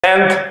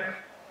And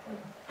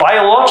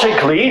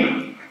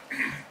biologically,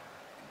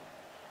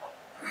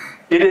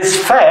 it is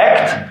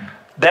fact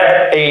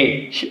that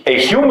a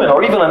human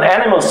or even an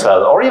animal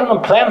cell or even a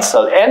plant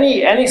cell,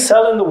 any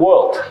cell in the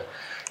world,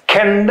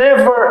 can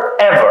never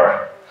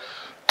ever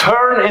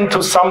turn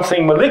into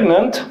something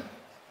malignant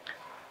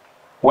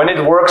when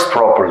it works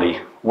properly,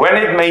 when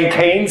it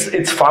maintains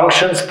its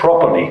functions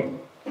properly.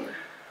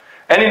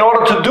 And in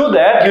order to do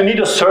that, you need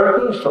a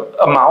certain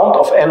amount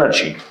of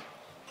energy.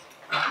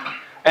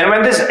 And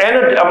when this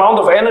amount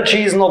of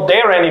energy is not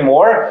there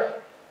anymore,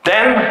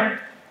 then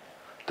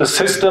the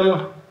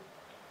system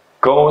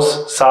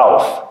goes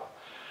south.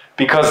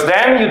 Because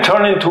then you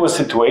turn into a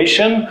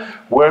situation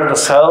where the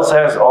cell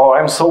says, oh,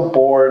 I'm so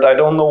bored, I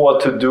don't know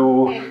what to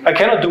do, I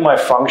cannot do my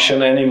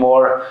function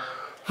anymore.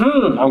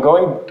 I'm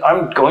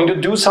going to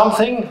do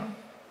something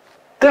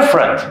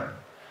different.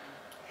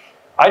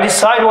 I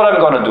decide what I'm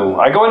going to do.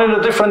 I go in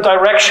a different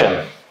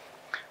direction,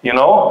 you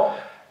know?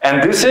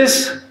 And this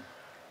is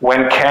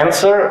when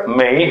cancer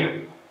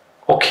may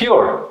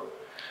occur.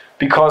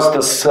 Because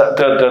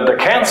the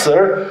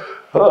cancer,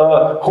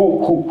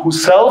 who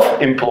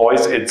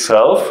self-employs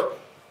itself,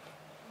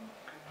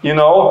 you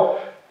know,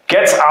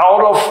 gets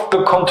out of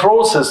the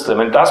control system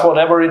and does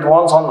whatever it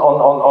wants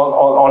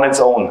on its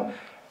own.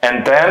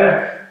 And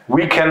then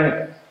we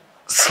can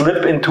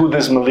slip into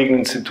this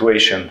malignant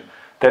situation,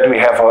 that we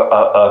have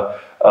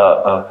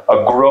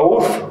a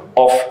growth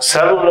of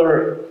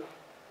cellular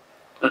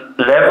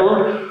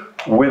level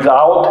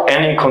without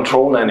any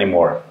control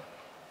anymore.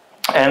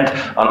 And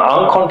an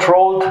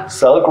uncontrolled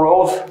cell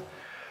growth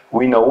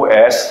we know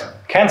as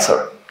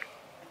cancer.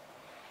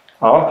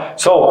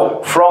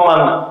 So from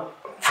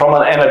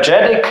an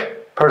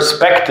energetic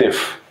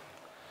perspective,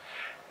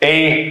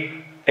 a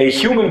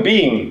human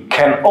being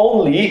can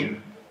only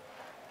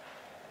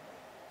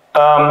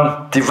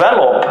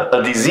develop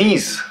a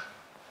disease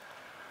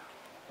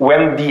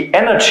when the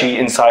energy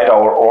inside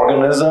our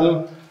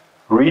organism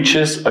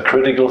reaches a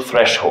critical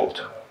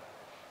threshold.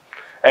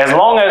 As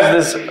long as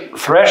this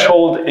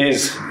threshold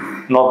is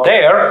not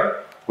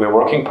there, we're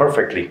working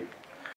perfectly.